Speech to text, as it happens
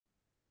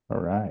All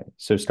right.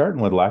 So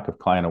starting with lack of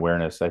client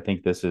awareness, I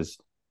think this is,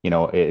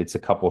 it's a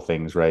couple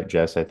things, right,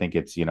 Jess? I think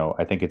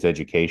I think it's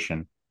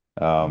education,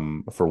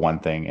 for one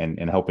thing,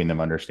 and helping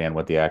them understand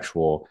what the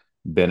actual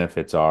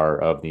benefits are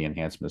of the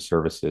enhancement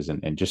services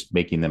and just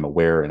making them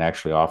aware and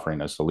actually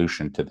offering a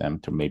solution to them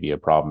to maybe a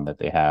problem that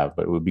they have.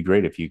 But it would be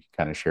great if you could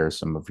kind of share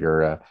some of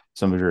your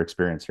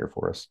experience here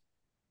for us.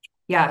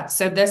 Yeah,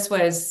 so this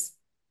was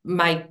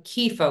my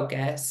key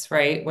focus,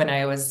 right, when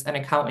I was an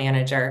account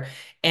manager.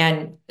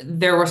 And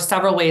there were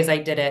several ways I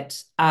did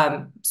it.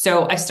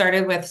 So I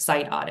started with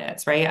site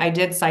audits, right? I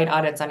did site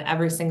audits on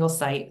every single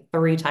site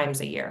 3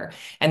 times a year.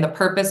 And the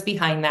purpose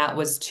behind that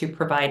was to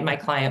provide my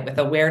client with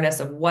awareness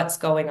of what's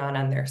going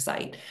on their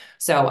site.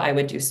 So I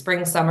would do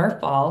spring, summer,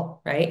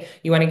 fall, right?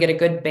 You want to get a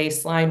good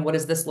baseline. What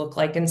does this look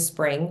like in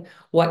spring?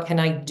 What can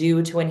I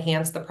do to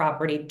enhance the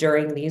property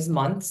during these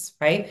months,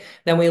 right?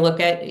 Then we look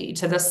at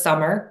to the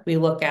summer, we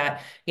look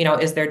at,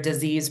 is there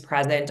disease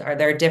present? Are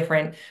there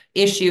different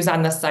issues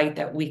on the site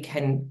that we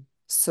can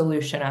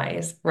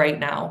solutionize right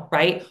now,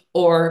 right?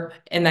 Or,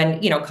 and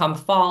then, come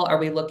fall, are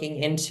we looking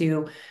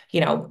into,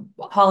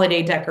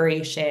 holiday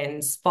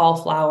decorations, fall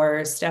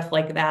flowers, stuff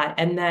like that?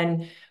 And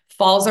then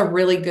fall's a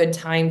really good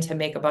time to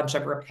make a bunch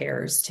of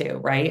repairs too,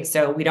 right?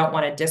 So we don't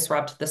want to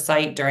disrupt the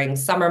site during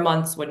summer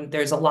months when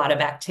there's a lot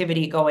of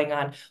activity going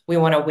on. We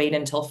want to wait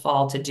until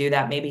fall to do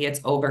that. Maybe it's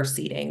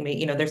overseeding.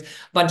 There's a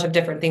bunch of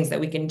different things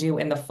that we can do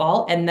in the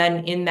fall. And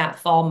then in that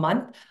fall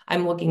month,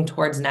 I'm looking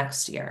towards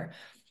next year.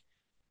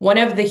 One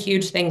of the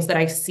huge things that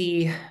I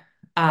see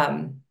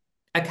um,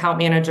 account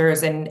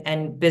managers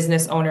and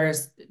business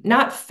owners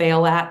not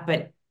fail at,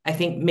 but I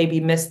think maybe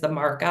miss the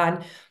mark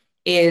on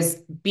is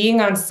being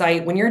on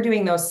site. When you're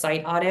doing those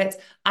site audits,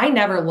 I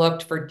never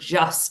looked for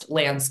just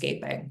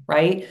landscaping,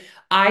 right?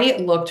 I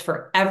looked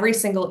for every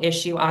single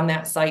issue on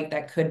that site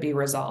that could be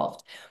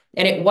resolved.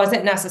 And it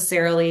wasn't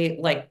necessarily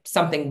like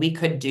something we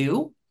could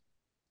do,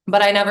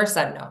 but I never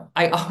said no.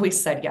 I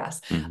always said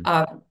yes. Mhm.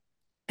 Um,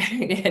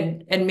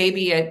 and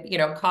maybe it,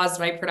 caused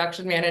my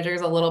production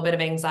managers a little bit of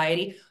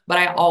anxiety, but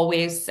I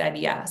always said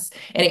yes.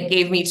 And it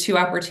gave me two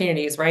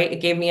opportunities, right? It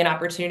gave me an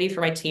opportunity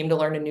for my team to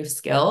learn a new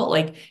skill.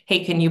 Like,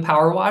 hey, can you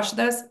power wash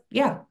this?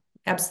 Yeah,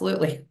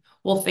 absolutely.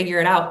 We'll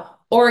figure it out.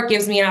 Or it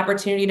gives me an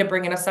opportunity to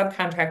bring in a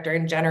subcontractor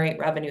and generate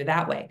revenue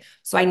that way.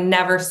 So I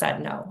never said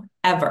no,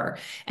 ever.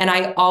 And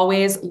I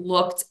always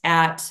looked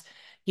at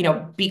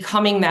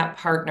becoming that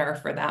partner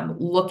for them,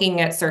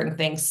 looking at certain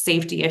things,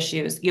 safety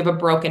issues. You have a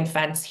broken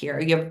fence here.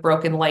 You have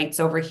broken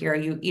lights over here.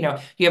 You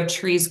have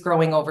trees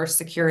growing over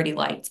security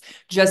lights.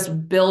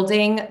 Just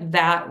building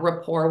that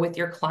rapport with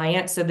your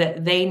client so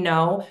that they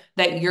know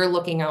that you're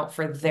looking out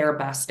for their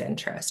best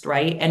interest,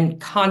 right? And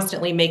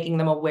constantly making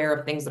them aware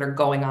of things that are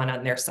going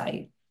on their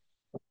site.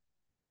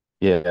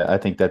 Yeah, I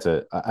think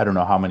I don't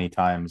know how many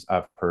times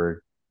I've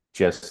heard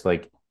just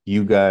like,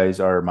 you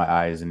guys are my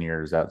eyes and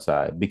ears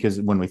outside.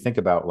 Because when we think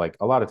about, like,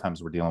 a lot of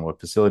times we're dealing with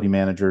facility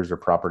managers or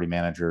property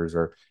managers,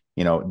 or,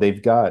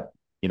 they've got,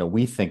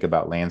 we think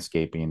about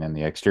landscaping and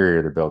the exterior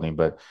of the building,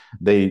 but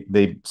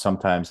they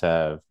sometimes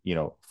have,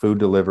 food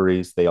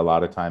deliveries. They a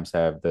lot of times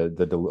have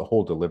the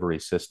whole delivery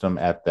system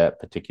at that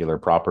particular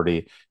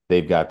property.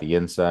 They've got the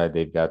inside,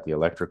 they've got the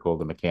electrical,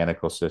 the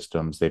mechanical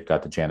systems, they've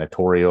got the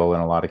janitorial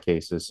in a lot of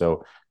cases.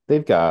 So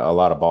they've got a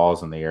lot of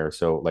balls in the air.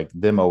 So, like,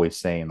 them always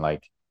saying,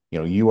 like,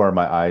 you are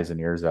my eyes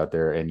and ears out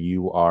there, and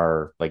you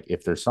are, like,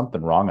 if there's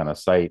something wrong on a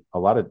site, a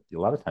lot of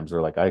times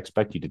they're like, I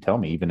expect you to tell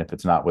me, even if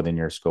it's not within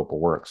your scope of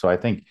work. So I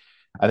think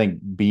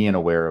being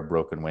aware of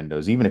broken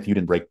windows, even if you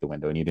didn't break the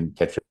window and you didn't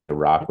catch a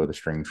rock with a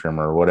string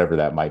trimmer or whatever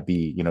that might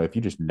be, if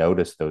you just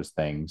notice those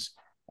things,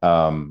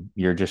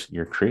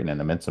 you're creating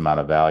an immense amount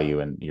of value,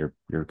 and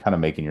you're kind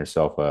of making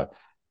yourself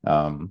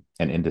an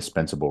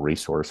indispensable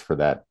resource for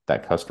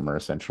that customer,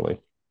 essentially.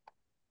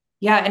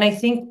 Yeah, and I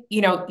think,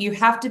 you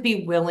have to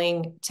be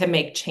willing to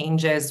make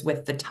changes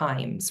with the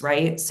times,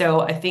 right?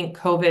 So I think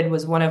COVID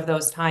was one of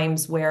those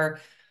times where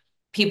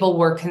people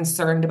were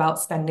concerned about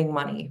spending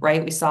money,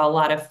 right? We saw a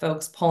lot of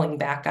folks pulling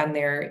back on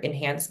their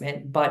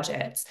enhancement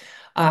budgets.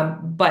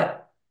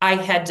 But I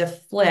had to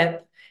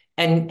flip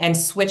and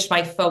switch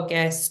my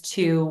focus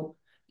to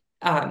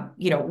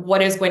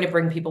what is going to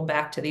bring people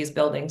back to these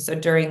buildings. So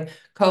during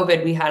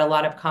COVID, we had a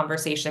lot of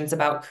conversations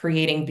about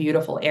creating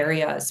beautiful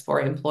areas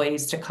for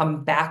employees to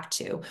come back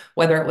to,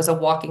 whether it was a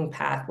walking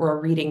path or a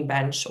reading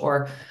bench,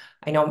 or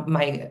I know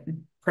my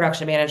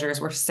production managers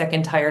were sick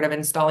and tired of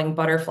installing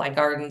butterfly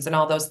gardens and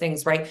all those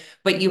things, right?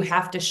 But you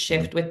have to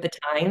shift with the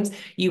times.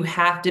 You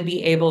have to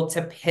be able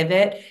to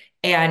pivot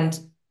and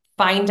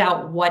find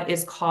out what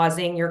is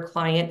causing your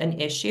client an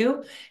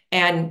issue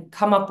and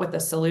come up with a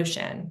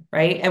solution,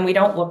 right? And we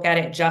don't look at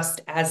it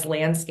just as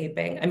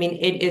landscaping. I mean,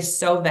 it is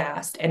so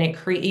vast, and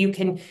you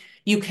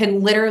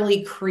can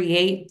literally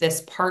create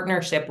this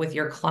partnership with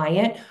your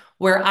client,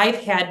 where I've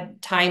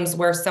had times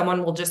where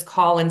someone will just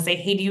call and say,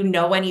 "Hey, do you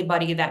know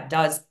anybody that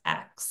does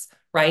X?"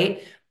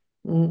 Right?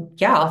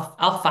 Yeah,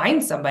 I'll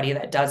find somebody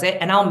that does it,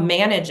 and I'll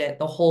manage it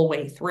the whole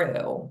way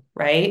through,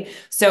 right?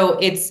 So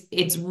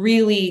it's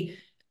really,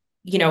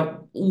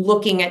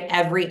 looking at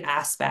every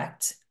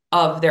aspect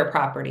of their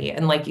property.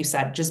 And like you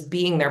said, just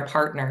being their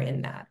partner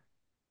in that.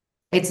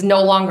 It's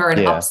no longer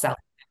an Yeah. upsell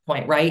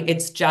point, right?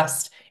 It's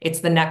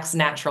the next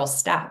natural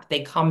step.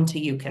 They come to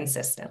you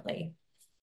consistently.